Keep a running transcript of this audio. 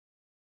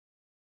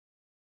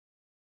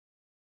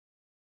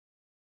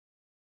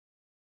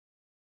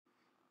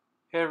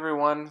Hey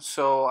everyone,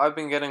 so I've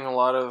been getting a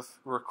lot of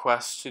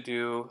requests to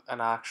do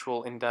an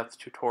actual in-depth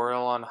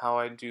tutorial on how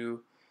I do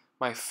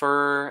my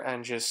fur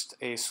and just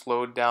a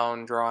slowed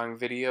down drawing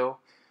video.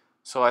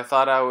 So I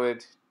thought I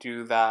would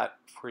do that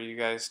for you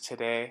guys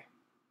today.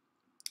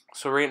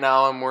 So right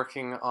now I'm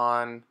working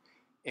on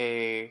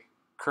a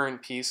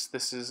current piece.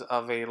 This is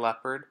of a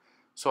leopard.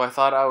 So I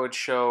thought I would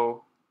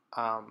show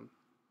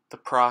the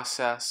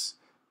process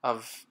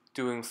of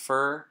doing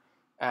fur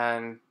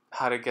and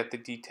how to get the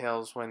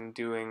details when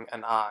doing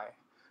an eye.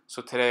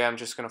 So today I'm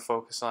just going to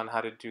focus on how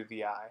to do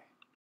the eye.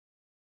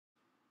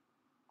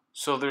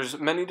 So there's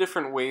many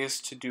different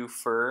ways to do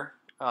fur.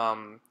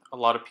 A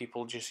lot of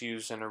people just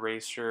use an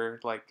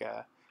eraser, like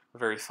a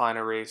very fine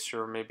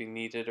eraser or maybe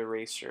kneaded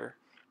eraser,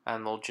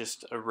 and they'll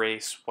just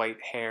erase white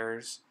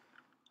hairs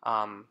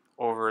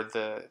over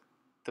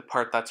the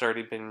part that's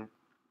already been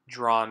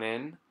drawn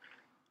in.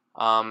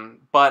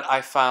 But I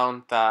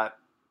found that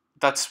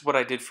that's what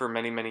I did for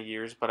many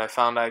years, but I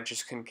found I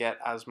just couldn't get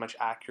as much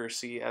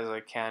accuracy as I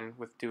can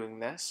with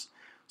doing this.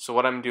 So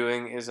what I'm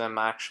doing is I'm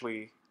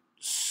actually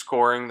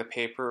scoring the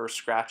paper or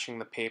scratching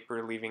the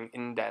paper, leaving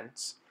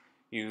indents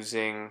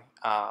using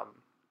a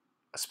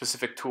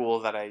specific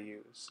tool that I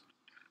use.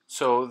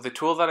 So the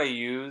tool that I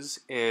use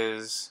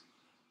is,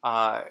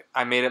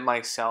 I made it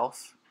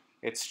myself.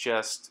 It's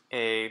just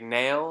a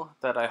nail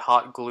that I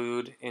hot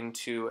glued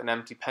into an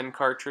empty pen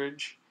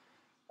cartridge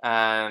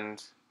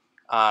and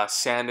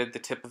sanded the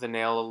tip of the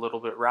nail a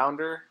little bit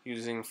rounder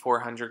using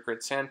 400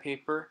 grit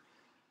sandpaper,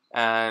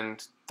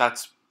 and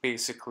that's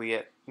basically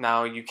it.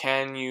 Now you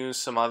can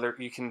use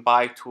you can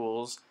buy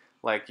tools,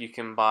 like you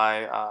can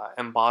buy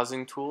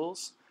embossing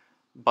tools,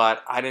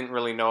 but I didn't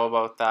really know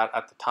about that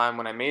at the time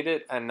when I made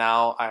it, and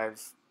now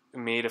I've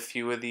made a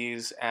few of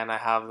these and I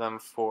have them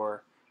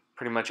for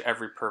pretty much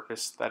every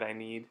purpose that I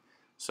need.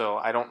 So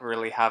I don't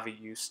really have a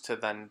use to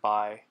then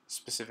buy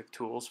specific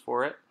tools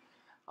for it.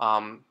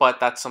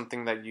 But that's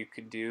something that you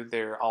could do.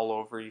 They're all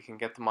over. You can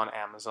get them on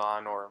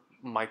Amazon or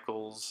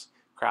Michael's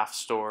craft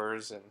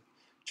stores and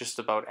just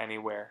about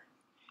anywhere.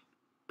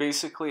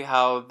 Basically,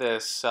 how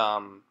this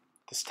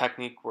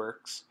technique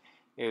works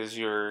is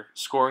you're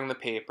scoring the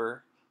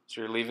paper, so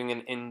you're leaving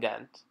an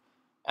indent,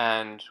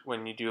 and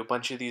when you do a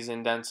bunch of these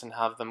indents and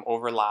have them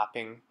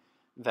overlapping,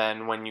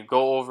 then when you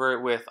go over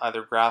it with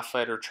either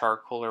graphite or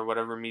charcoal or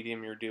whatever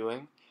medium you're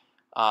doing,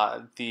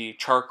 the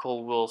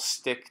charcoal will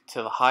stick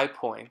to the high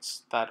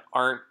points that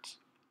aren't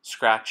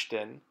scratched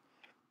in,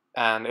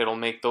 and it'll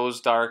make those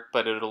dark,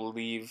 but it'll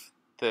leave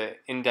the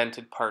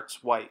indented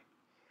parts white.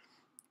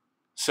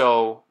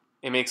 So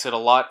it makes it a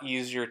lot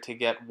easier to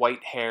get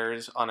white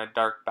hairs on a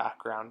dark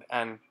background,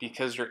 and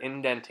because you're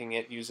indenting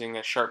it using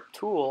a sharp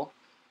tool,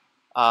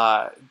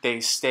 they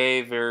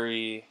stay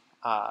very,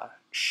 I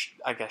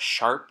guess,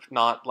 sharp,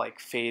 not like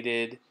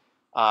faded,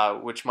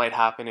 which might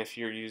happen if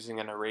you're using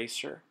an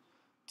eraser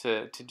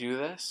to do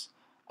this.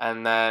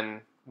 And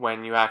then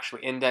when you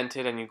actually indent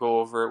it and you go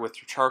over it with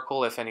your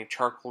charcoal, if any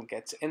charcoal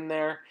gets in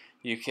there,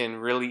 you can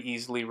really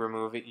easily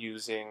remove it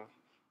using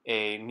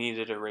a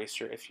kneaded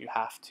eraser if you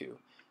have to.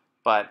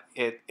 But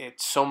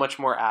it's so much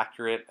more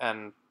accurate,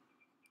 and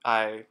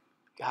I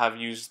have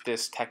used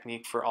this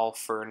technique for all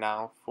fur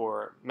now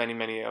for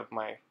many of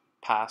my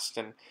past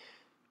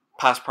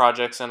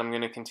projects, and I'm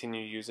going to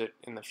continue to use it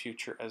in the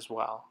future as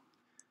well.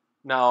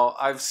 Now,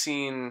 I've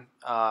seen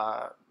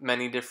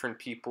many different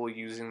people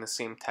using the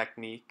same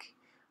technique.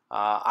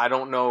 I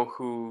don't know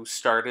who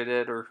started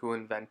it or who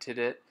invented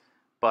it,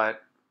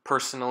 but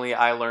personally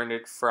I learned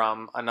it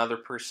from another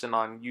person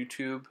on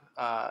YouTube,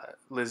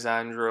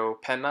 Lisandro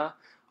Pena.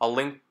 I'll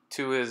link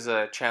to his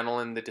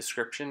channel in the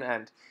description,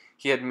 and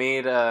he had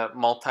made a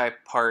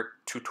multi-part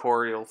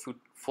tutorial,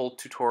 full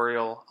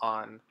tutorial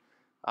on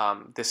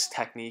this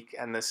technique,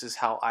 and this is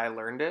how I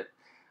learned it.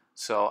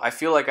 So I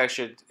feel like I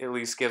should at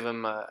least give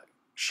him a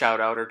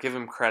shout out or give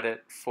him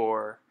credit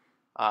for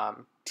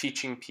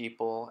teaching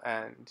people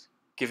and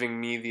giving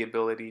me the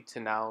ability to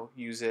now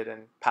use it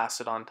and pass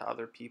it on to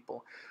other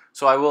people.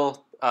 So I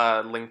will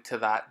link to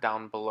that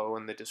down below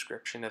in the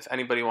description if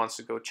anybody wants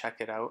to go check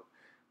it out.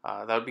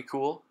 That would be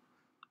cool.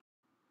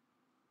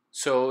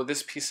 So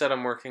this piece that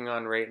I'm working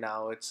on right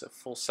now, it's a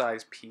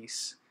full-size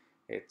piece.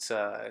 It's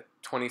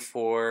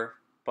 24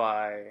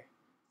 by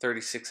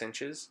 36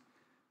 inches.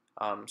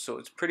 So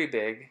it's pretty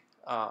big.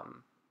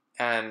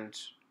 And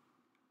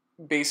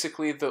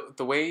basically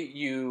the way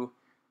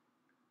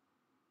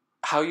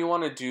how you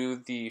want to do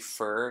the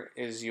fur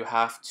is you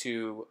have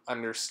to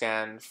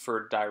understand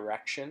fur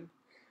direction.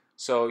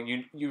 So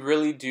you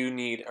really do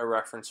need a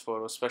reference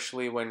photo,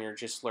 especially when you're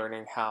just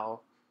learning how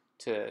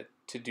to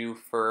do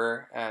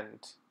fur and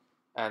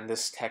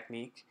this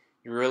technique.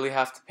 You really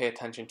have to pay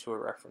attention to a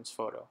reference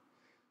photo.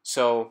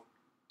 So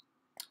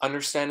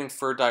understanding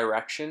fur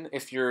direction,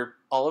 if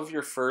all of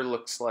your fur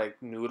looks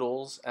like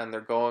noodles and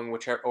they're going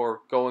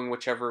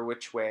whichever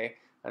which way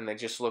and they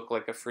just look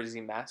like a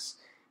frizzy mess,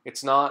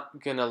 it's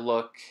not gonna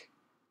look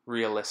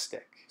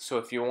realistic. So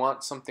if you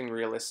want something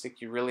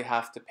realistic, you really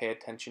have to pay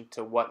attention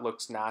to what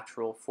looks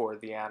natural for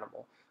the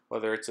animal,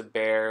 whether it's a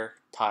bear,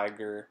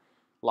 tiger,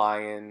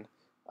 lion,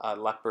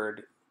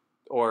 leopard,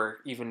 or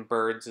even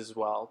birds as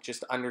well.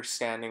 Just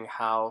understanding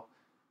how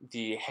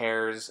the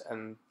hairs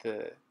and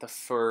the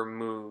fur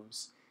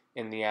moves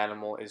in the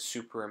animal is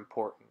super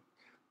important.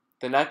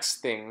 The next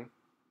thing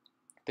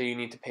that you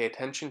need to pay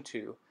attention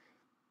to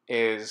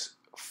is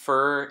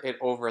fur, it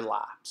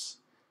overlaps.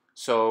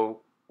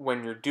 So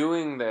when you're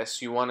doing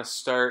this, you want to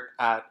start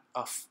at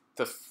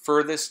the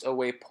furthest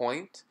away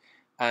point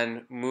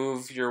and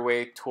move your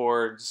way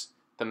towards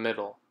the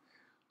middle.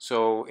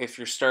 So if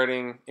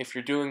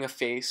you're doing a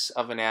face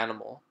of an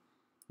animal,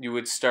 you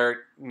would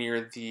start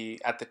at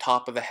the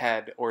top of the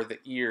head or the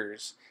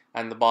ears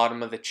and the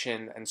bottom of the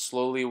chin, and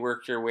slowly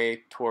work your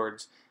way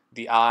towards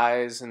the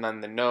eyes, and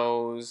then the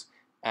nose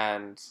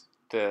and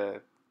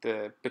the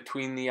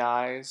between the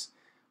eyes.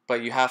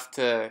 But you have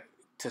to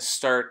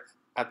start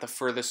at the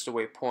furthest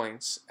away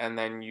points, and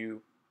then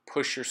you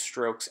push your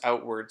strokes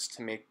outwards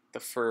to make the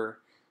fur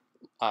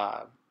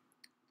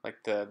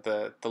like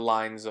the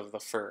lines of the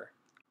fur.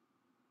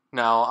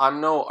 Now, I'm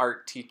no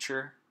art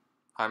teacher.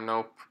 I'm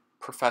no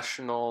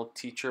professional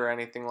teacher or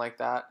anything like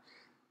that.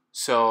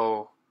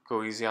 So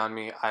go easy on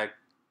me. I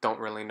don't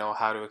really know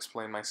how to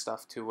explain my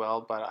stuff too well,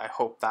 but I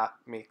hope that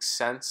makes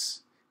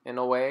sense in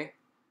a way.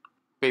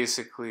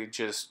 Basically,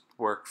 just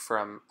work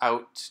from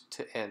out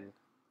to in.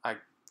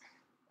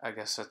 I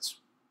guess that's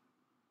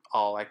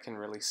all I can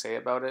really say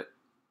about it.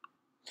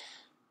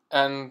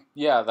 And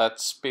yeah,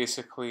 that's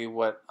basically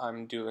what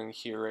I'm doing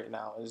here right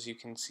now, as you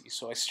can see.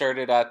 So I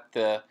started at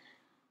the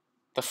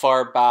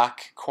far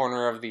back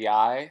corner of the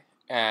eye,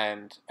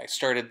 and I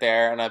started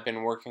there, and I've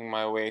been working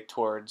my way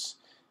towards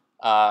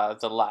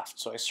the left.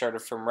 So I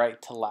started from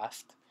right to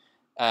left,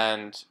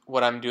 and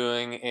what I'm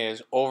doing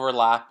is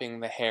overlapping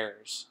the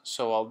hairs.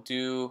 So I'll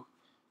do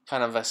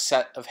kind of a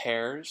set of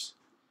hairs,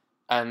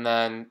 and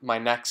then my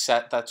next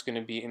set that's going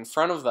to be in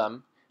front of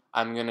them,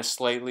 I'm going to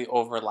slightly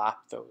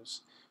overlap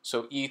those.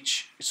 So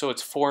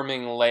it's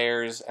forming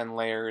layers and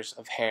layers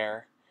of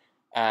hair,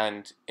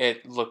 and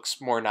it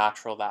looks more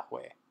natural that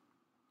way.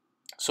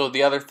 So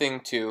the other thing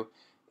too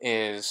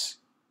is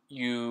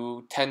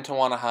you tend to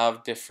want to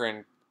have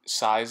different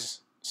sizes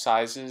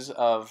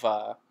of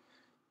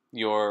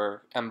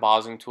your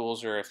embossing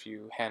tools, or if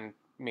you hand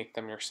make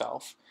them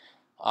yourself.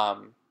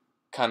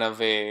 Kind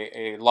of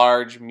a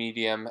large,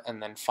 medium,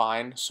 and then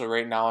fine. So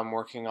right now I'm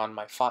working on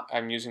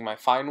I'm using my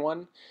fine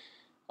one.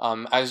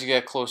 As you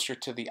get closer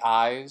to the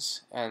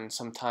eyes and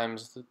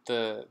sometimes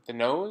the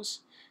nose,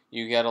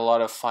 you get a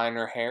lot of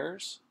finer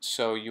hairs.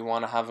 So you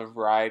want to have a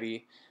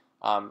variety.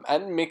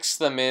 And mix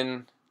them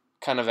in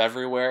kind of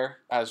everywhere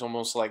as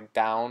almost like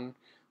down,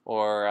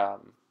 or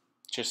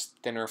just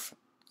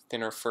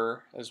thinner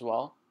fur as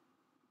well.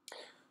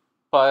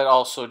 But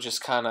also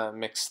just kind of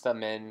mix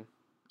them in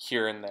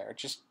here and there.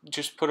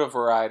 Just put a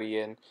variety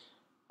in.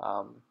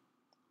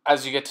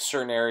 As you get to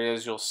certain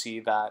areas, you'll see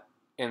that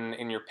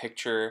in your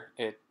picture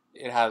it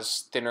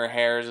has thinner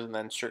hairs, and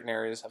then certain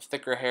areas have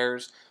thicker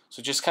hairs.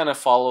 So just kind of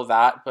follow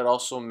that, but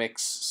also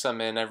mix some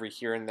in every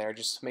here and there,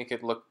 just to make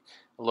it look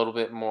a little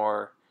bit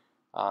more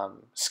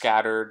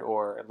scattered,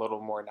 or a little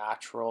more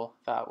natural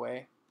that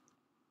way.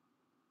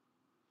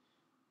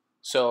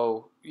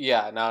 So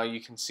yeah, now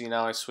you can see,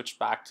 now I switched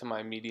back to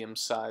my medium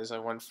size. I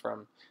went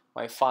from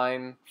my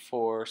fine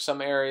for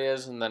some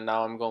areas, and then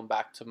now I'm going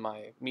back to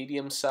my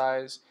medium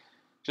size.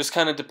 Just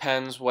kind of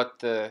depends what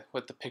the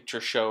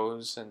picture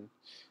shows, and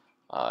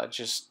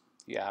just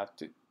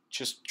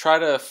try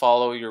to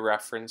follow your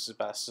reference as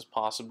best as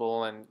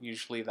possible, and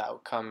usually the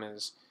outcome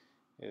is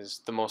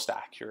the most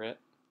accurate.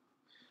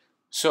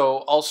 So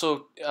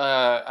also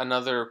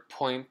another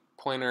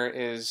pointer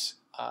is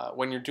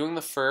when you're doing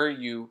the fur,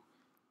 you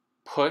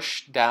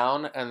push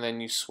down and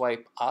then you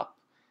swipe up,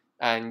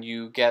 and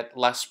you get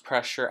less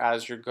pressure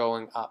as you're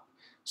going up.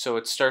 So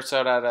it starts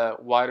out at a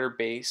wider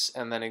base,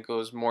 and then it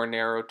goes more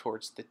narrow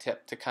towards the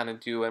tip to kind of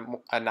do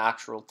a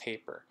natural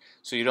taper.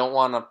 So you don't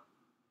want to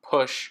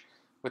push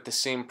with the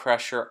same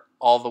pressure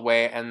all the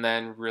way and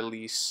then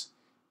release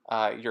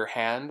your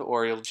hand,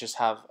 or you'll just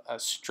have a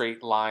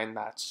straight line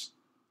that's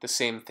the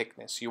same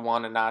thickness. You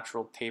want a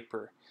natural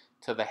taper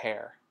to the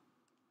hair.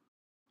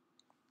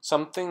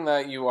 Something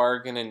that you are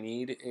going to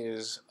need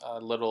is a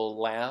little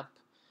lamp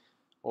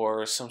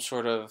or some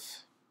sort of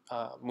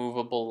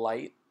movable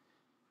light.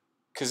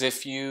 Because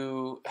if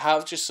you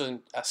have just a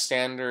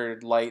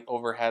standard light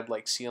overhead,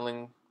 like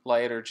ceiling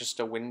light or just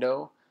a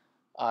window,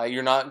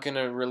 you're not going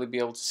to really be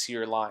able to see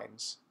your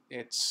lines.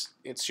 It's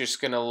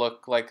just going to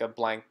look like a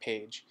blank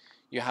page.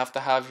 You have to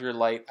have your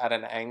light at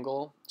an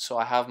angle. So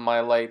I have my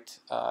light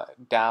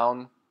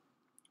down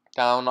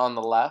on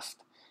the left,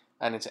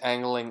 and it's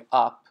angling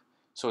up,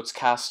 so it's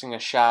casting a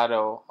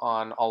shadow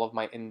on all of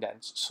my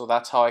indents. So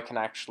that's how I can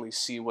actually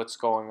see what's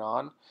going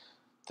on,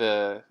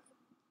 the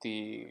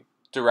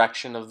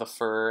direction of the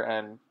fur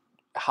and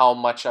how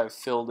much I've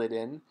filled it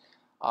in.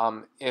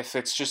 If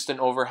it's just an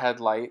overhead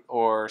light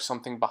or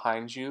something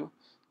behind you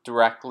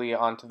directly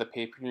onto the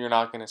paper, you're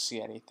not going to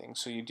see anything.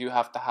 So you do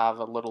have to have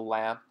a little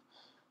lamp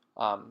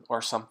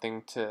or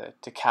something to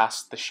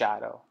cast the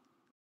shadow.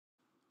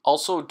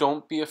 Also,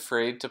 don't be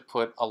afraid to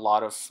put a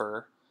lot of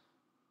fur.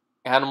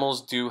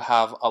 animals do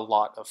have a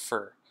lot of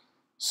fur.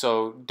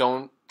 So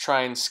don't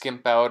try and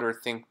skimp out or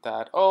think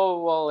that,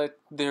 oh, well,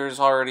 there's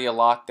already a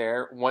lot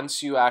there.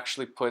 Once you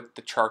actually put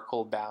the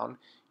charcoal down,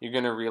 you're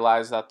going to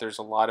realize that there's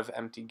a lot of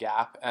empty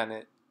gap, and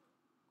it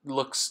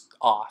looks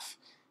off.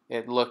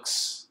 It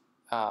looks,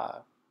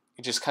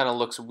 it just kind of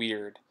looks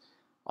weird.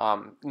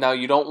 Now,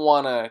 you don't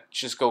want to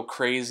just go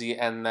crazy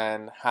and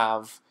then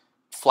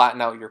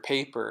flatten out your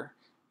paper.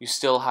 You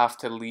still have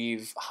to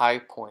leave high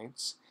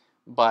points,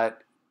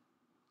 but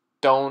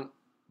don't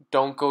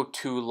go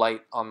too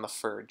light on the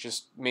fur.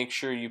 Just make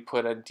sure you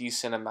put a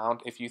decent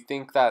amount. If you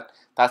think that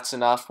that's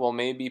enough, well,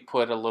 maybe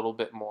put a little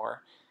bit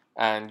more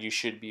and you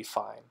should be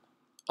fine.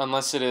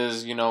 Unless it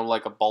is,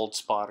 like a bald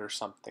spot or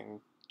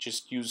something.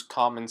 Just use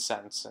common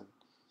sense and,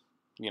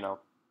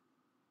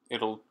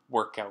 it'll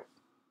work out.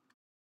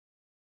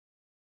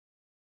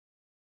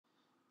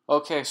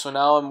 Okay, so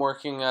now I'm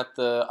working at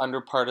the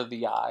under part of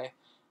the eye,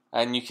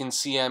 and you can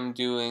see I'm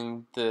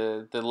doing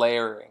the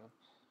layering.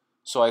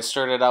 So I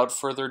started out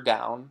further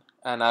down,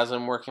 and as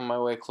I'm working my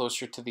way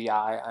closer to the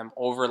eye, I'm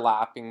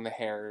overlapping the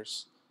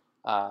hairs,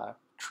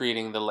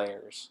 creating the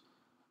layers.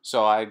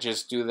 So I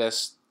just do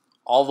this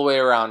all the way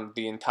around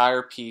the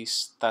entire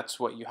piece. That's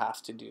what you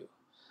have to do.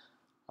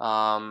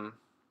 I'm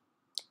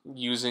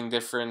using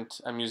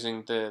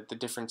the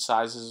different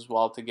sizes as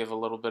well to give a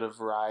little bit of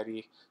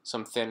variety,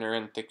 some thinner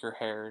and thicker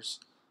hairs,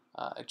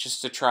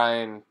 just to try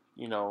and,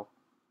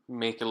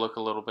 make it look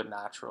a little bit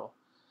natural.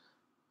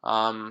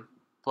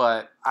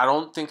 But I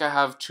don't think I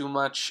have too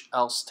much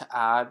else to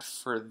add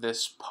for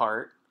this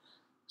part,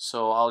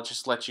 so I'll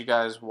just let you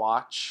guys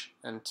watch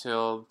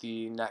until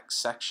the next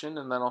section,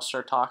 and then I'll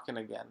start talking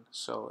again.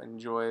 So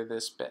enjoy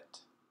this bit.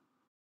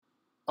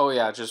 Oh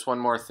yeah, just one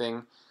more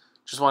thing.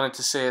 Just wanted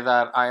to say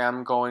that I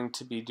am going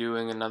to be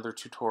doing another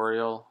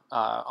tutorial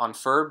on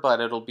fur,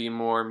 but it'll be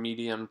more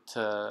medium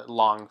to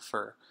long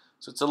fur.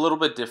 So it's a little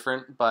bit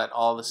different, but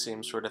all the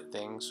same sort of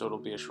thing, so it'll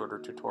be a shorter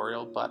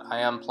tutorial, but I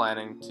am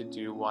planning to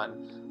do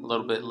one a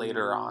little bit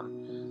later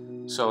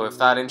on. So if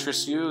that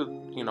interests you,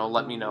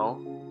 let me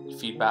know.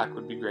 Feedback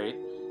would be great.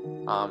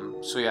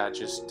 So yeah,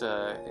 just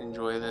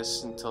enjoy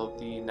this until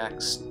the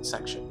next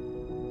section.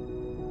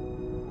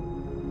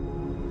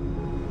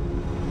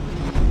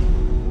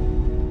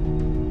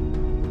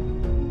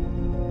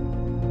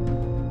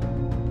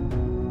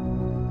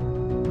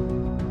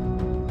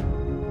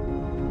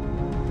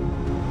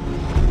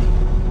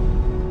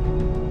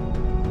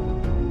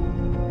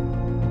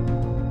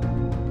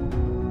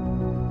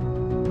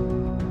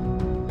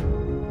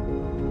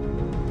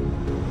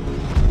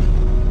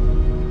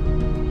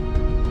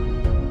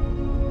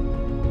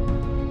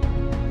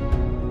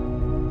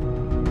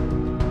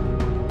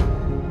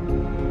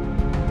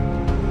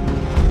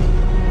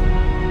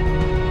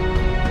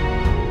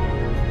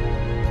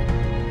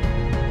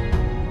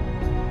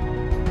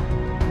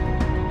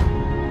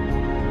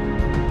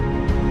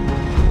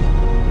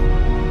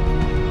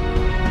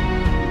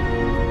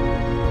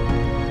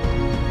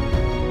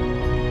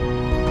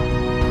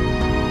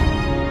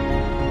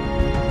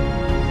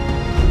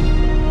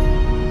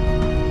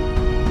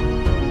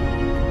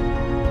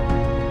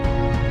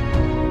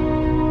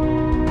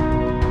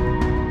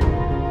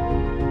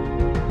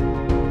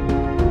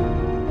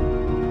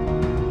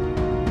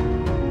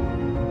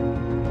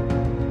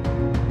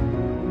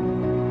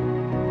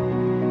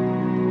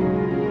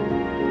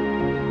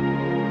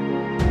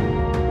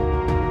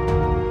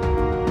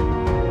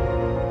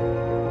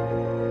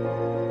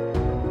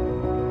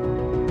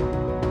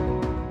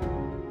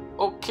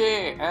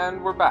 Okay,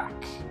 and we're back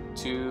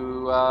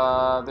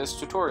to this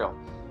tutorial.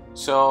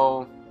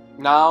 So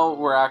now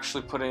we're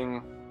actually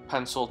putting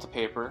pencil to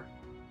paper.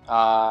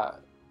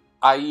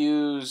 I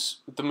use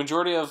the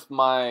majority of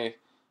my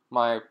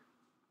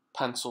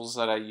pencils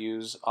that I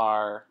use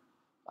are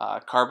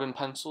carbon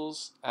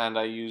pencils, and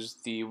I use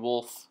the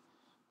Wolff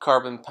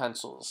carbon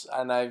pencils,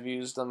 and I've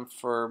used them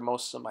for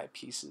most of my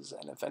pieces.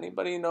 And if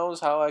anybody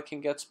knows how I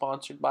can get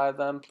sponsored by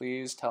them,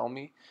 please tell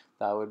me.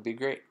 That would be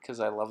great because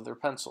I love their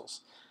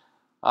pencils.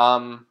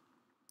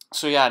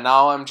 So yeah,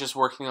 now I'm just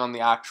working on the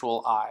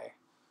actual eye.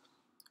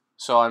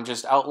 So I'm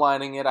just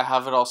outlining it. I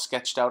have it all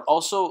sketched out.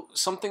 Also,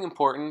 something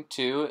important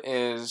too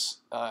is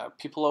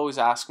people always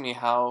ask me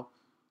how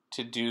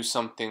to do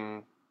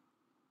something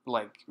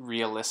like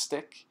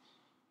realistic.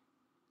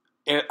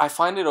 I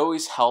find it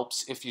always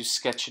helps if you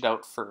sketch it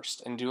out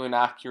first and do an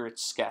accurate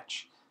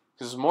sketch.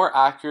 Because the more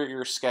accurate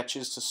your sketch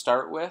is to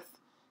start with,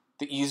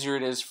 the easier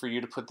it is for you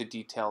to put the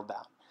detail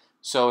down.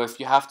 So if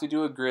you have to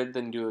do a grid,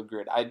 then do a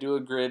grid. I do a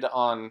grid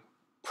on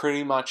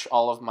pretty much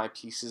all of my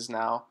pieces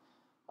now.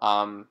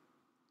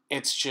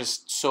 It's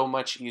just so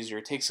much easier.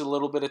 It takes a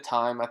little bit of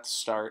time at the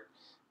start,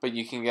 but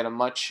you can get a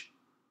much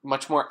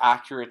more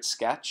accurate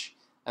sketch.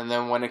 And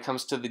then when it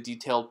comes to the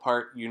detailed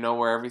part, you know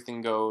where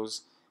everything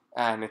goes,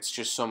 and it's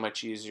just so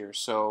much easier.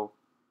 So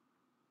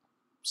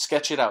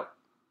sketch it out.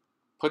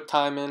 Put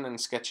time in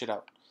and sketch it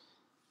out.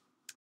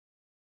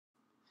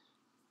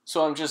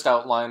 So I'm just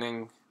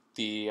outlining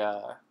the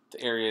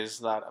areas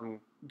that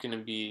I'm going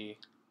to be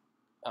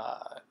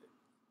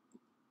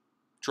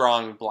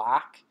drawing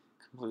black,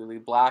 completely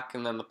black,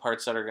 and then the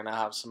parts that are going to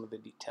have some of the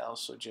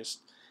details. So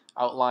just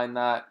outline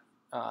that,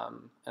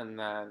 and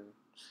then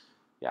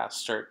yeah,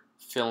 start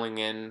filling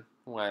in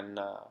when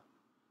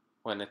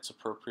it's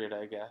appropriate,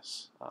 I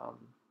guess.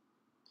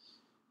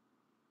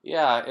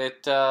 Yeah,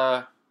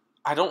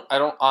 I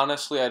don't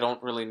honestly, I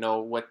don't really know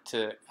what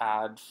to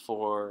add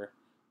for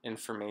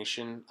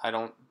information. I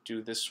don't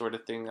do this sort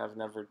of thing. I've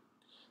never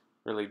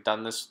really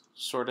done this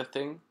sort of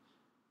thing.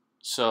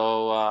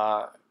 So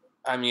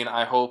I mean,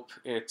 I hope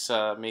it's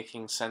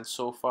making sense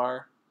so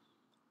far.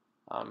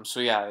 So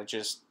yeah,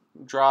 just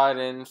draw it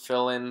in,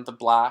 fill in the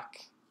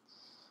black,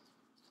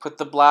 put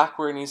the black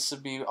where it needs to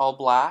be all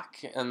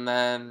black, and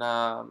then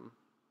I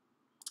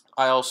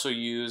also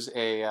use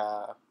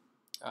a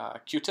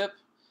Q-tip.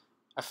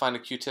 I find a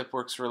Q-tip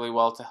works really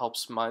well to help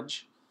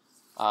smudge.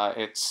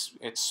 It's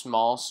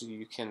small, so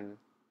you can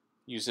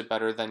use it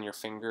better than your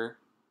finger,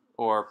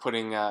 or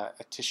putting a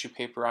tissue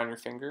paper on your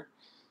finger.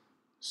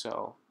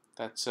 So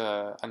that's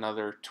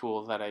another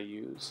tool that I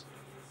use.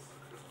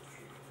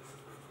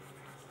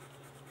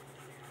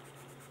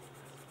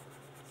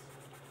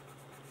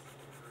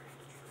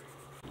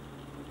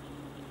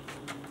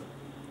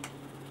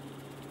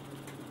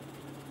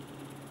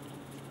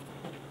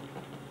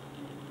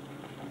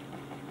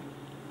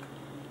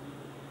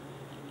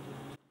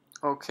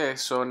 Okay,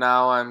 so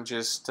now I'm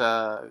just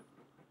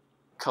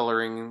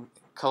coloring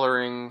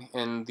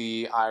in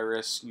the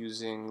iris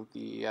using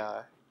the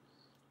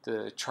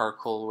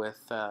charcoal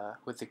with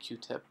the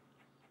Q-tip.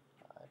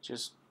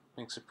 Just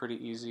makes it pretty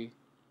easy.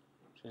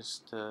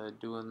 Just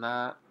doing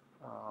that.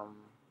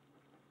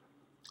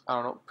 I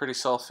don't know, pretty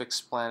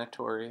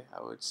self-explanatory,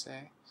 I would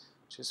say.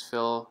 Just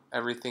fill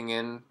everything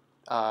in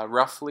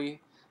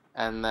roughly,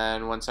 and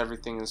then once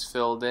everything is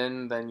filled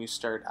in, then you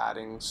start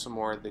adding some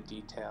more of the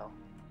detail.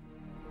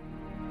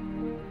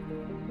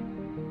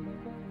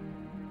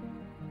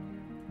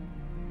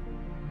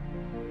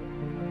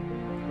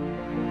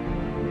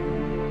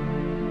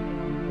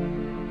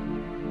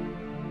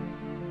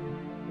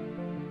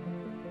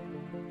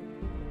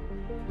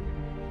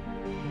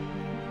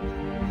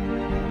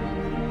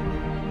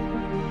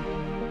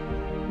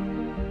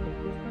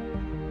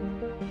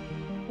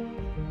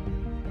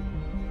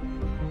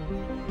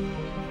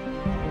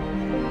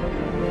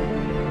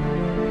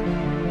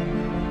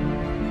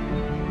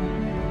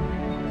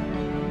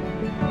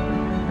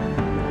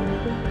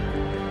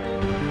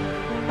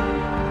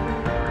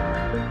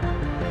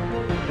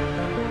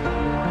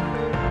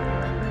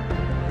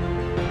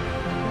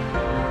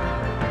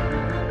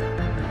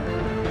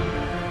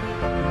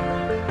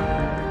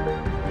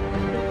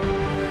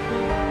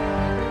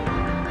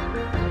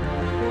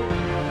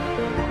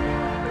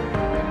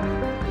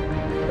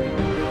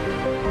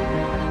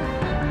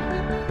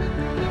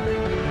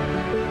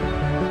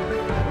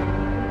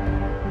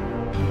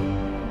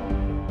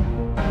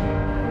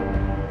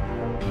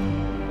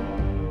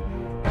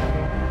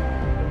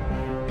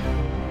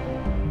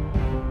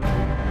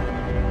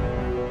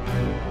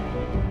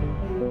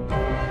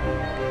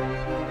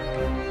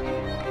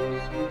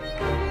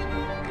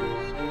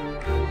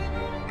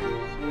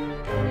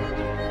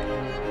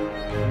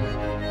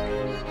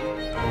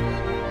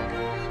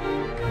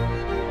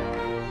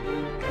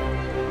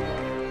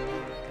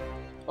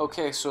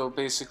 Okay, so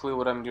basically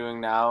what I'm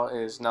doing now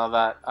is, now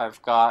that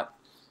I've got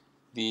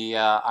the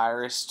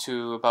iris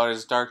to about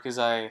as dark as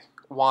I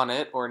want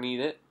it or need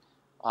it,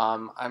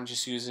 I'm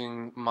just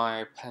using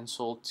my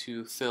pencil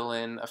to fill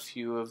in a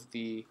few of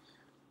the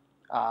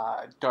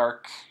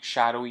dark,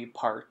 shadowy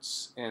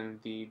parts in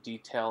the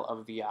detail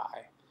of the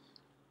eye.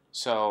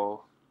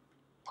 So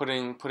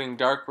putting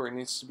dark where it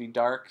needs to be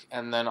dark,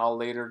 and then I'll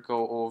later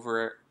go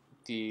over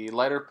the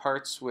lighter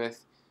parts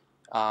with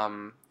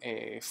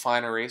a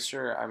fine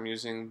eraser. I'm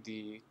using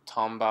the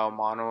Tombow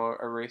mono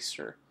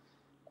eraser,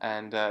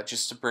 and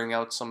just to bring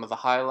out some of the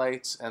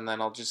highlights, and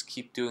then I'll just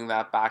keep doing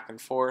that back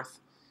and forth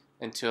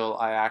until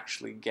I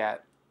actually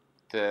get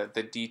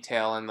the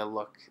detail and the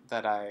look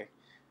that I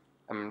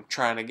am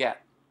trying to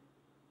get.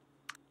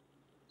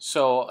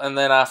 So, and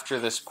then after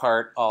this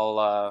part,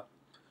 I'm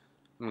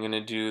going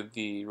to do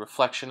the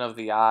reflection of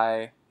the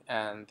eye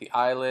and the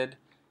eyelid.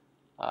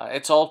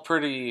 It's all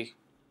pretty,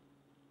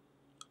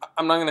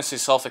 I'm not going to say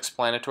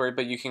self-explanatory,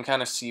 but you can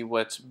kind of see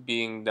what's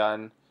being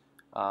done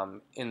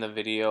in the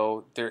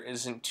video. There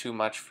isn't too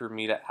much for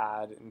me to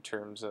add in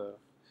terms of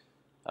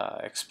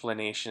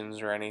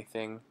explanations or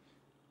anything.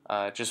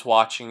 Just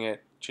watching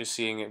it, just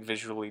seeing it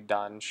visually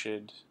done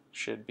should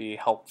be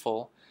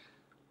helpful.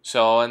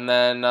 So, and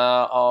then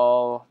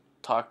I'll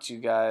talk to you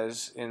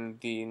guys in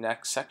the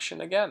next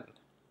section again.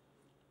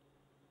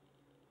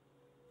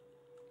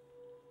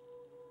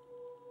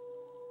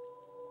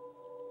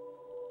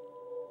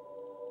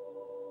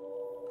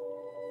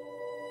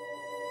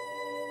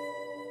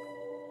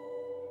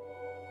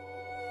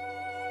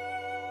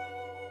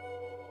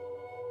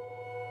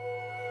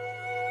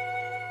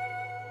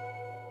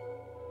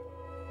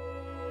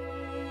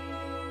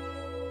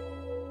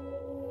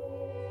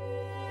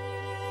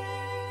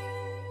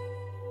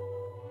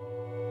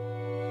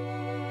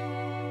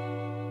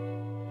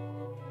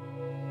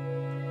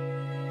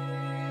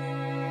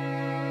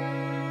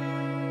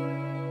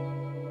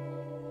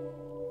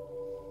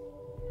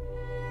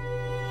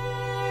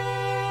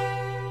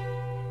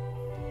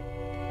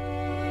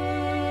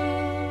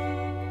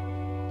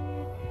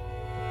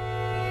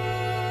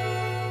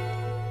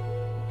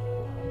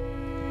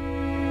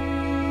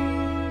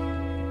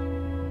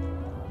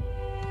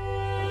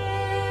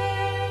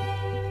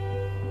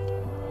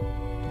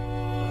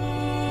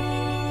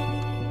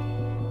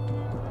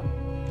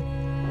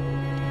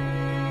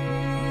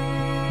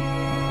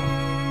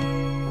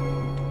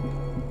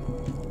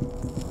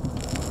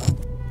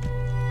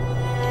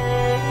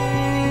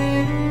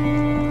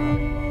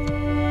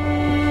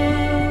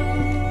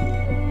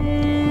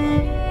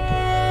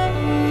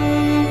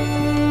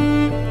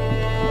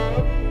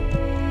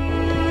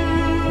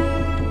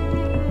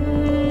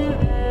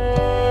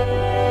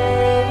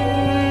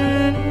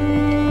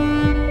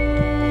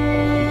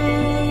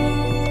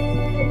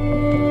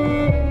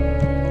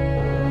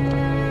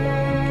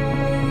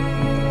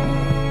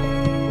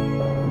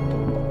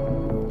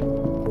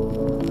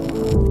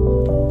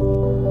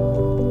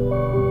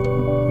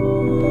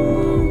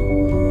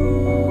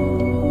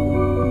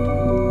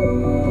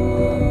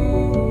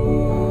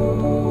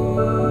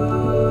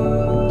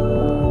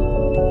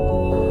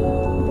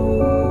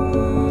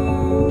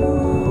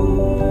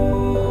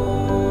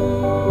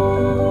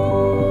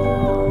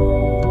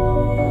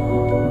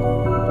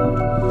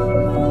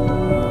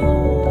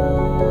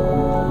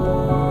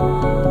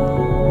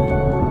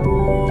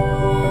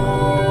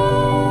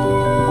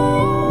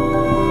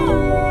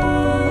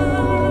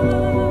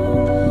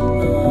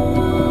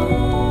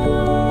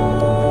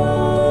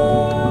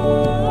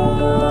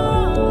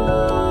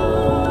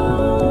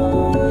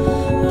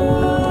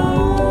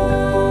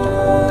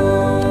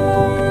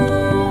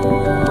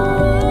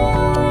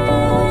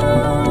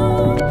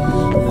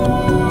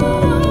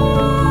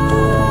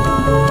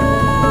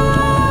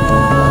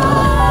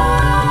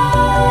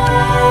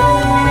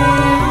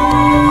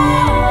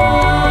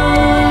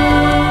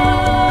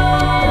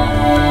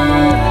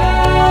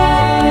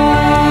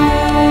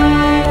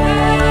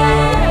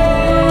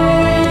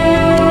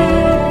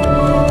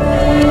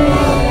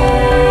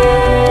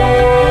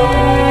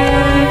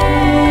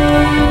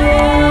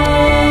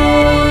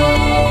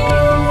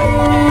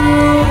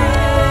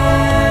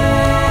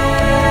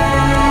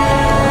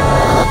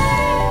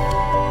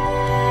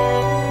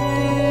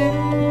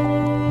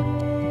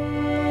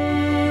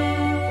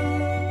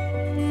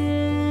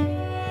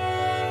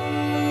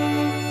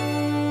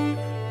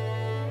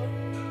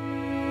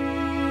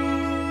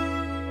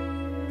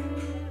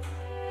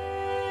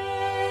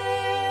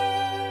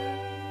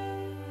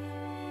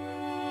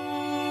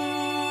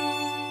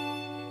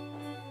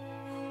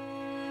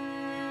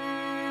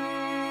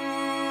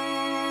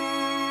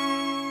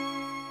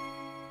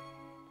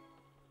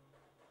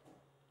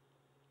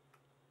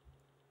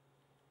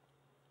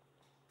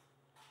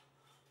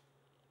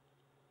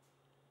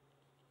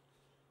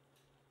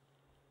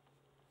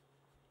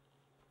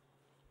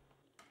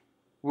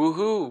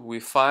 Woohoo! We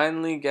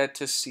finally get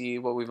to see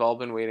what we've all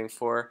been waiting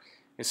for,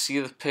 is see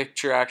the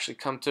picture actually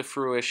come to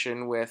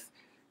fruition with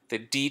the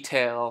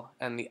detail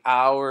and the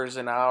hours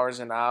and hours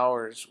and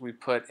hours we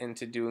put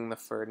into doing the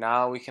fur.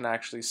 Now we can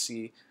actually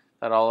see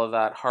that all of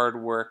that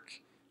hard work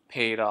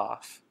paid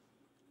off.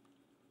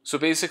 So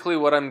basically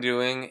what I'm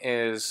doing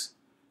is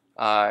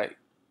uh,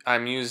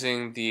 I'm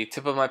using the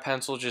tip of my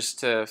pencil just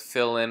to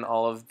fill in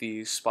all of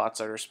the spots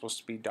that are supposed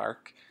to be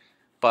dark,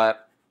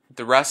 but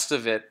the rest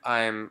of it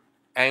I'm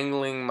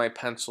angling my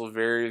pencil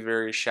very,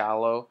 very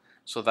shallow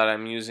so that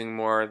I'm using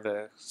more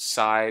the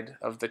side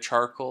of the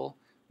charcoal,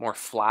 more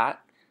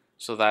flat,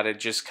 so that it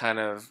just kind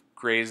of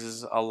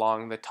grazes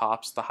along the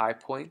tops, the high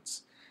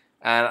points.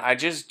 And I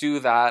just do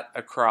that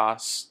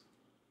across,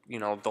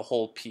 the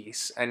whole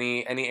piece.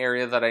 Any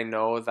area that I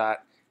know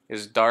that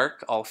is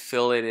dark, I'll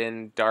fill it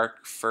in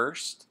dark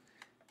first,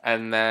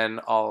 and then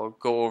I'll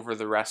go over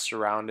the rest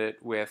around it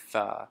with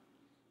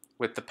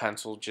the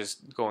pencil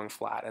just going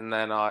flat, and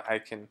then I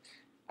can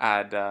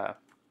add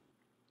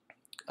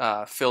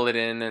fill it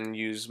in and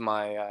use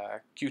my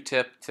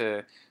Q-tip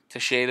to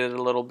shade it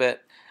a little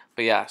bit.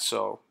 But yeah,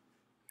 so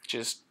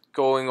just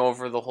going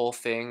over the whole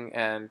thing,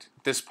 and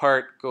this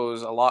part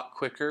goes a lot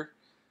quicker,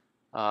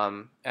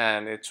 and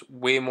it's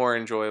way more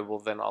enjoyable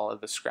than all of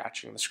the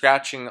scratching. The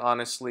scratching,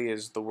 honestly,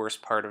 is the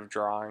worst part of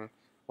drawing,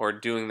 or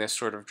doing this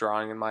sort of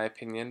drawing, in my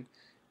opinion.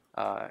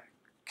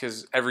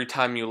 Because every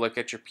time you look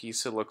at your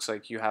piece, it looks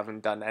like you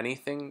haven't done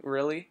anything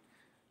really,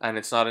 and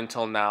it's not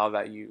until now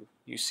that you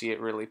see it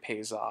really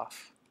pays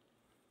off.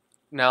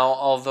 Now,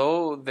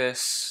 although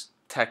this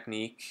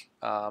technique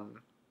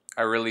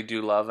I really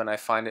do love, and I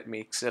find it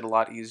makes it a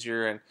lot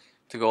easier and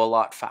to go a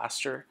lot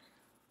faster,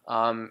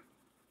 um,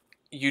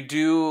 you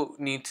do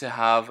need to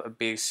have a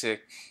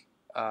basic,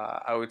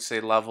 I would say,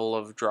 level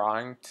of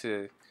drawing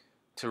to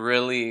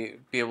really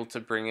be able to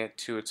bring it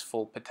to its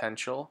full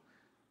potential,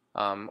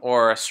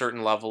 or a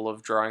certain level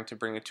of drawing to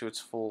bring it to its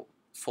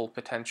full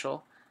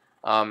potential.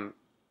 Um,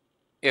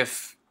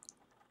 if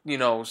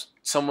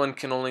someone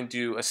can only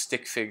do a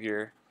stick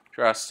figure,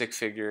 draw a stick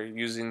figure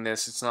using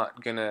this, it's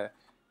not gonna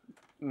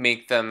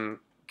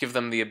give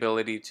them the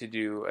ability to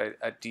do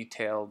a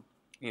detailed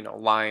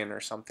line or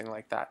something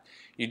like that.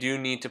 You do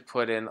need to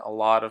put in a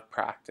lot of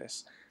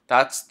practice.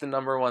 That's the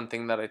number one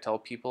thing that I tell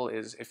people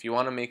is, if you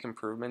want to make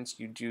improvements,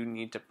 you do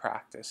need to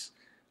practice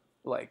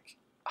like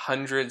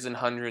hundreds and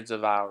hundreds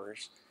of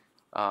hours.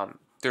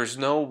 There's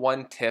no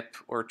one tip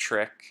or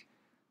trick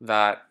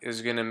that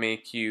is going to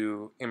make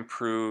you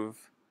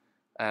improve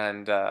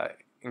and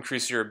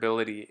increase your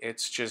ability.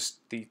 It's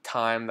just the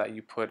time that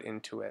you put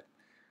into it.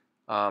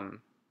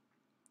 Um,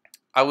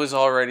 I was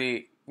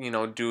already,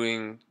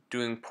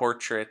 doing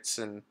portraits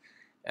and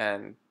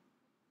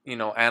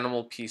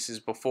animal pieces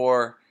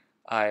before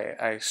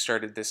I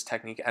started this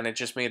technique, and it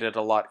just made it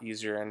a lot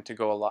easier and to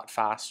go a lot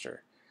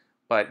faster.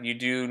 But you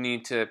do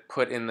need to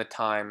put in the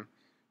time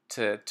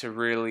to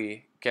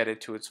really get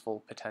it to its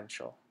full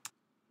potential.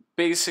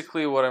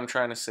 Basically, what I'm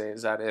trying to say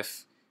is that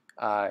if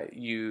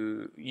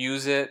you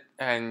use it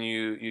and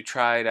you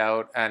try it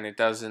out and it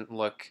doesn't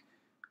look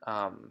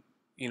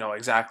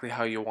exactly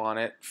how you want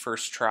it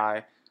first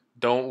try,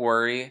 don't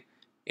worry.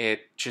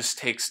 It just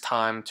takes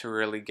time to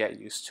really get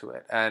used to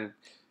it. And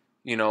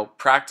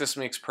practice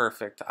makes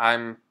perfect.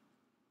 I'm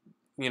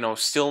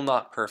still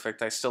not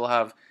perfect. I still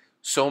have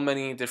so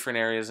many different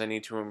areas I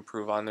need to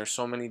improve on. There's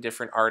so many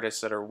different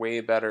artists that are way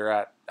better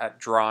at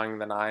drawing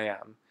than I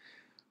am.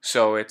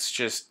 So it's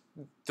just,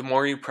 the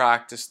more you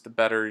practice, the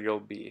better you'll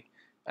be.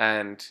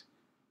 And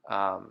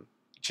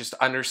just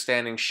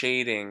understanding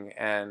shading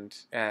and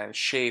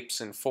shapes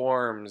and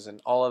forms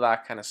and all of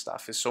that kind of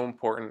stuff is so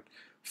important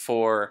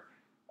for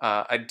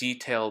a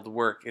detailed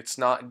work. It's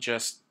not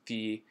just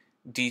the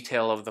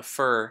detail of the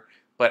fur,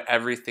 but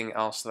everything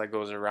else that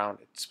goes around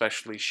it,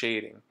 especially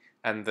shading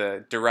and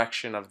the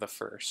direction of the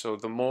fur. So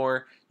the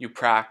more you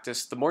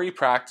practice, the more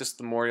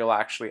you'll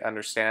actually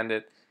understand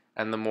it,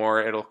 and the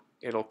more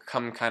it'll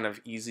come kind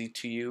of easy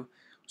to you.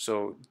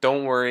 So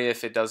don't worry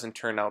if it doesn't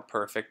turn out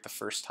perfect the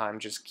first time.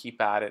 Just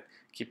keep at it,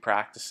 keep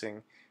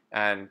practicing,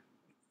 and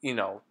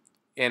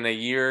in a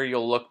year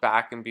you'll look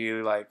back and be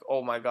like,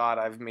 oh my god,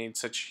 I've made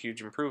such a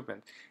huge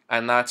improvement.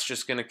 And that's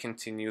just going to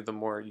continue the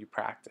more you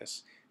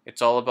practice.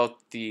 It's all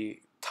about the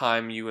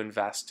time you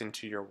invest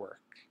into your work.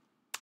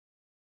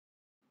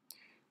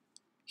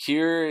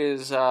 Here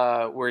is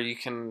where you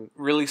can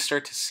really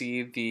start to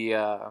see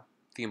the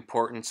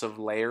importance of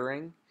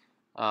layering.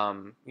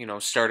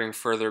 Starting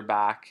further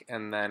back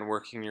and then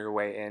working your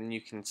way in,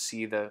 you can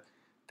see the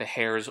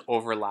hairs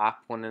overlap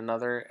one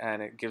another,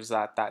 and it gives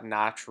that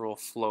natural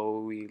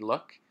flowy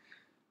look.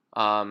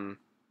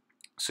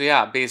 So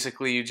yeah,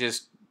 basically you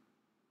just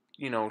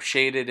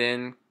shade it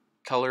in,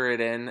 color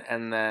it in,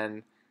 and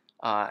then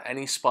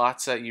any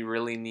spots that you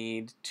really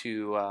need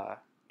to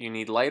you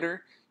need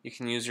lighter, you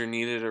can use your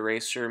kneaded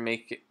eraser,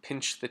 make it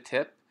pinch the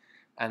tip,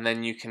 and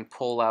then you can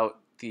pull out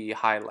the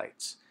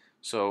highlights.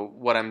 So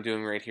what I'm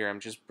doing right here,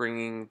 I'm just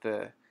bringing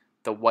the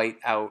white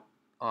out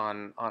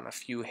on a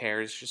few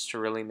hairs just to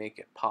really make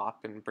it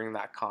pop and bring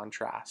that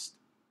contrast.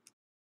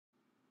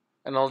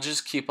 And I'll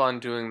just keep on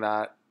doing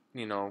that,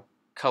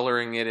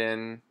 coloring it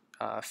in,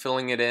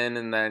 filling it in,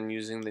 and then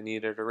using the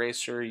kneaded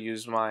eraser.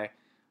 Use my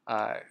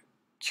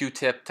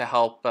Q-tip to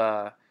help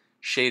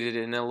shade it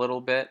in a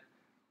little bit,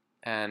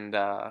 and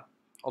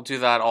I'll do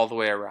that all the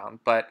way around.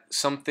 But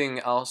something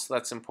else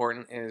that's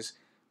important is,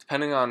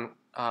 depending on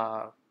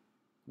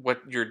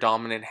what your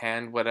dominant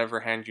hand,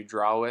 whatever hand you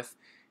draw with,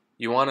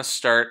 you want to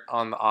start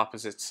on the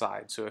opposite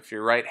side. So if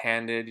you're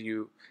right-handed,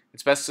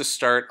 it's best to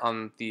start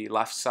on the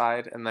left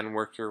side and then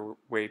work your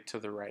way to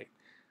the right,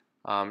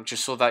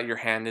 just so that your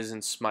hand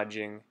isn't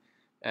smudging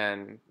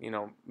and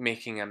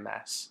making a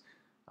mess.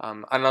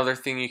 Another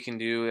thing you can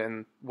do,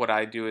 and what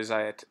I do, is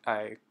I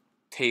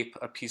tape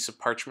a piece of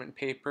parchment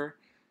paper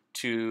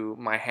to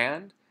my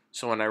hand,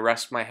 so when I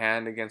rest my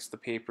hand against the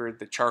paper,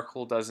 the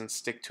charcoal doesn't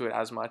stick to it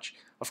as much.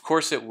 Of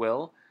course it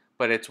will,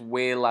 but it's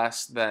way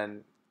less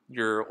than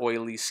your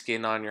oily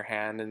skin on your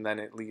hand, and then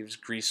it leaves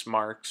grease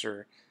marks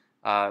or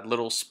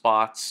little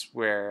spots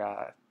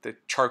where the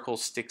charcoal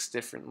sticks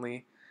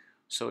differently.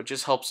 So it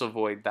just helps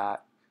avoid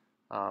that.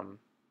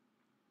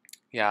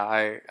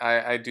 Yeah,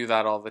 I do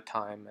that all the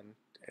time, and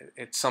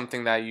it's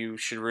something that you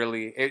should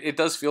really, it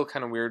does feel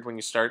kind of weird when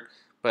you start,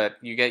 but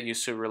you get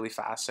used to it really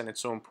fast, and it's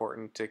so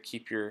important to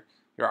keep your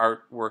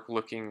artwork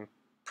looking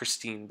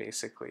pristine,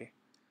 basically.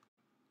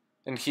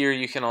 And here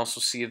you can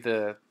also see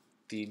the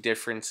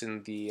difference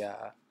in the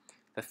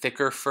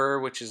thicker fur,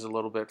 which is a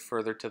little bit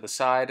further to the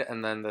side,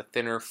 and then the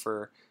thinner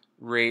fur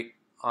right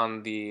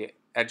on the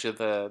edge of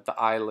the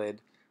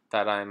eyelid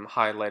that I'm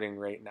highlighting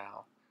right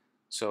now.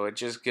 So it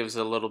just gives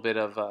a little bit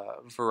of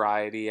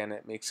variety, and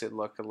it makes it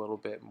look a little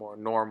bit more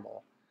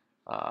normal,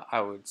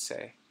 I would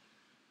say.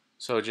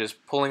 So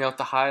just pulling out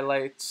the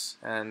highlights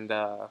and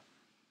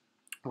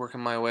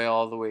working my way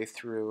all the way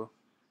through.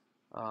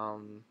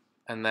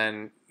 And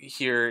then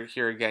here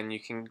again, you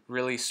can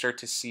really start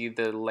to see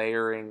the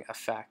layering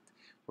effect,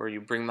 where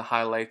you bring the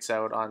highlights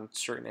out on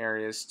certain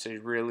areas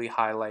to really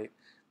highlight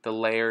the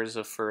layers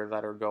of fur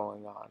that are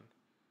going on.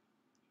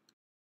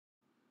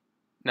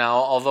 Now,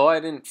 although I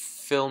didn't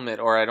film it,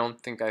 or I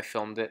don't think I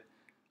filmed it,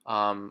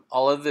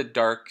 all of the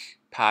dark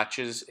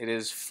patches, it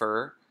is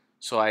fur,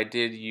 so I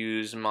did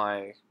use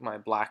my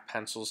black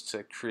pencils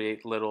to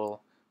create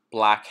little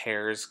black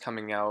hairs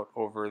coming out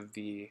over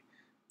the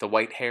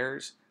white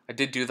hairs. I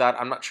did do that.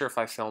 I'm not sure if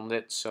I filmed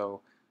it,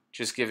 so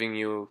just letting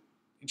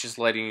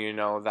you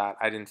know that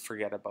I didn't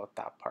forget about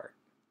that part.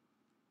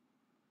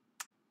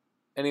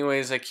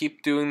 Anyways, I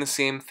keep doing the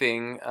same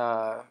thing.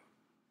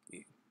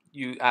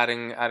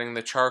 Adding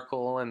the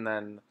charcoal, and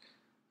then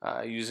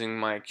using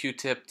my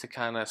Q-tip to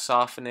kind of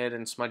soften it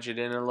and smudge it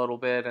in a little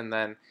bit, and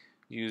then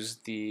use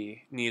the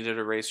kneaded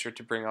eraser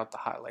to bring out the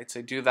highlights.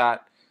 I do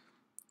that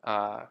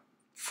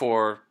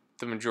for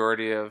the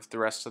majority of the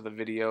rest of the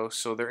video,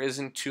 so there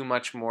isn't too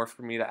much more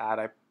for me to add.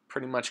 I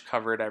pretty much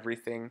covered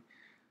everything.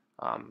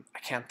 I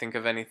can't think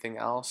of anything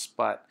else,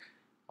 but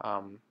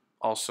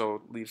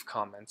also leave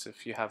comments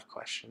if you have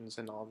questions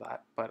and all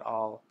that. But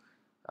I'll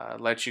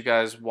let you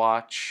guys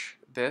watch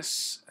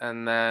this,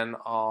 and then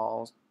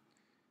I'll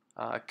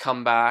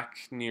come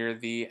back near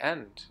the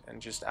end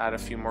and just add a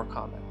few more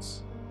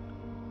comments.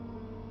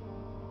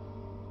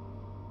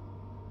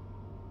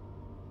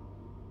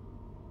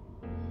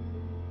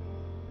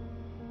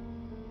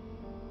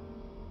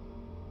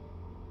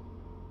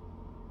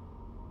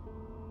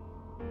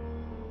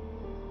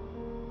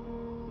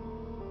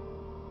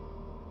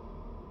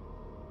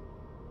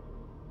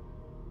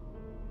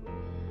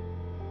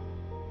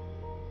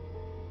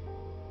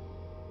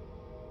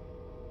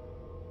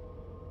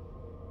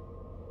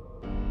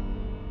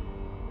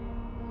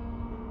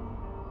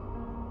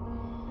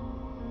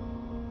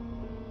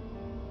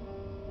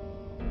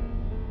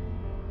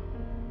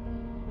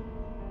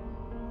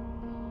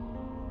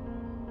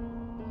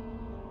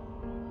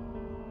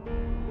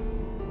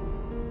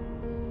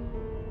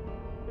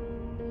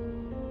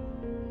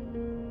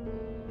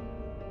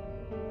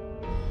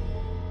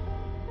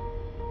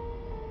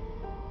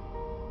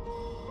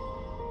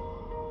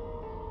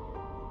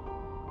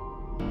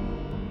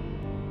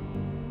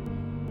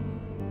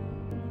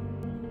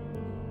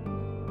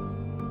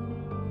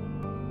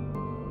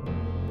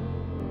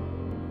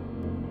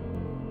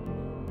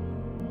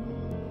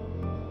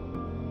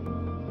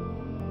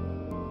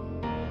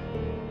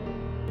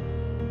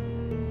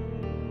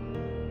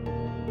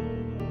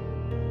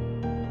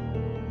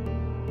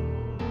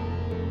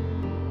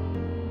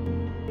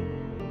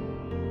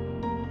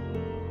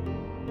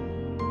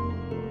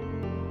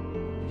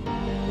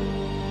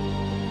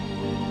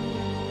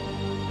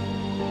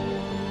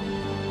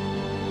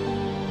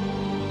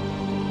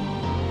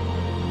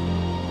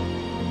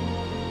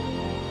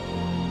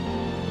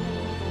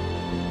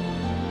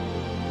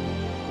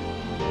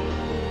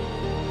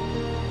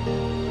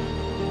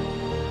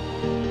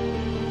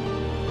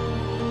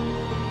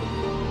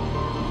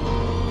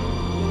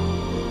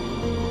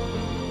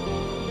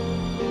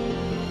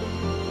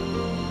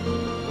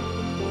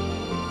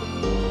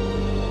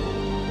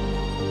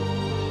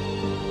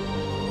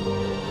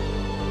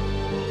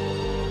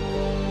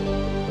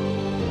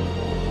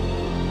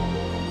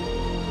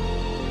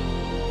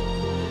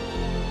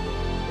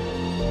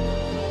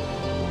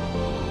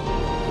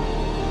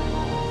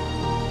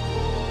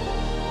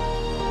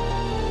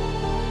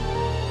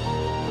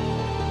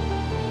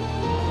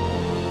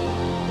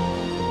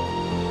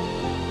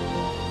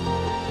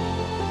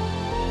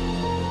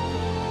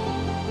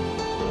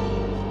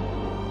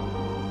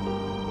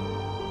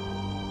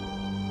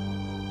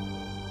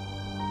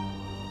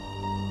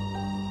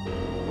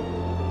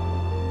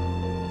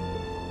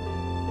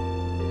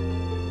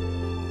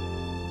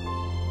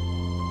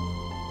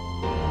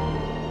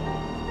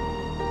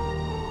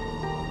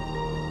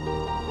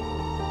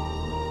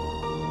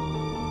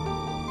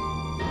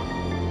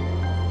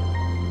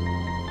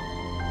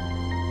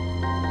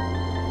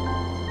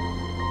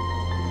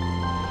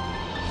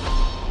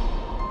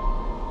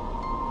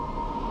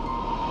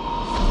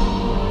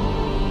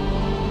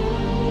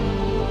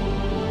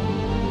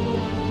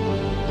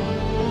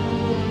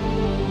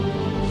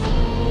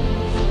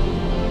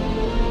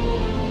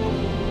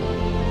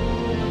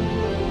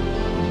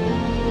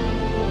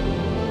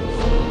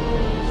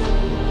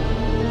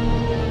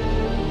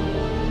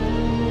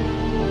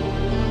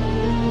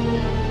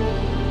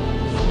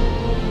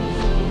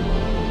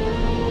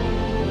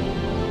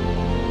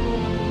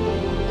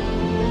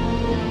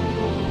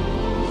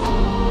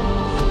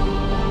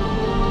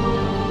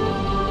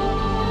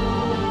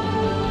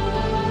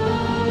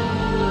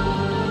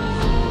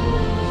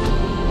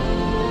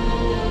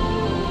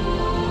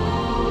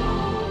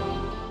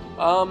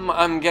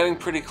 I'm getting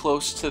pretty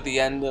close to the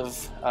end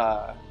of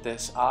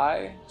this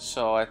eye,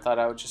 so I thought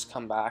I would just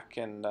come back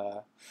and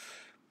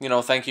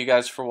thank you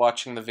guys for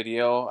watching the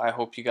video. I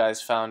hope you guys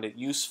found it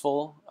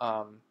useful.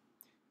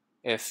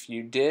 If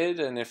you did,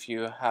 and if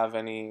you have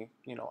any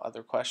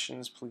other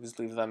questions, please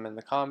leave them in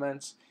the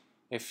comments.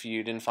 If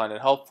you didn't find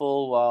it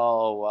helpful,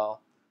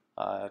 well,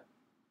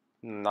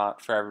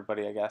 not for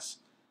everybody, I guess.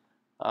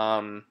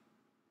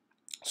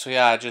 So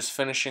yeah, just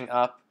finishing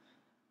up.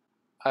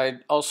 I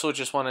also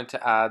just wanted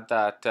to add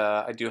that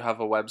I do have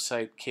a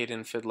website,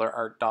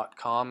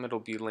 cadenfiddlerart.com. It'll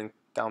be linked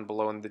down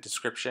below in the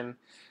description.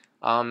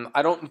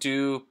 I don't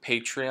do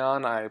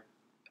Patreon.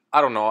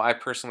 I don't know. I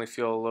personally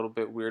feel a little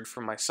bit weird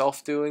for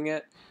myself doing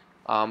it.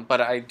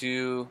 But I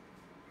do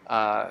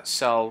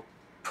sell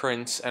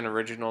prints and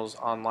originals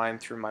online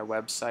through my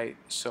website.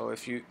 So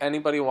if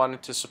anybody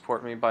wanted to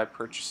support me by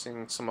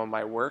purchasing some of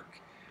my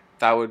work,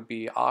 that would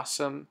be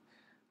awesome.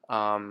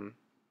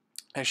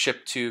 I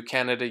ship to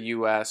Canada,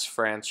 US,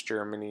 France,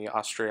 Germany,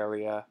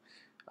 Australia,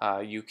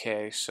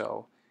 UK.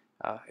 So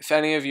if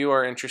any of you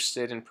are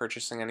interested in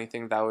purchasing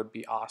anything, that would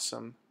be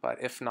awesome. But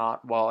if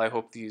not, well, I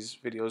hope these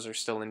videos are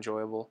still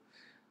enjoyable.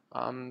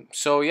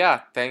 So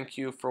yeah, thank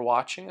you for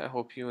watching. I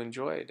hope you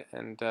enjoyed,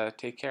 and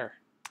take care.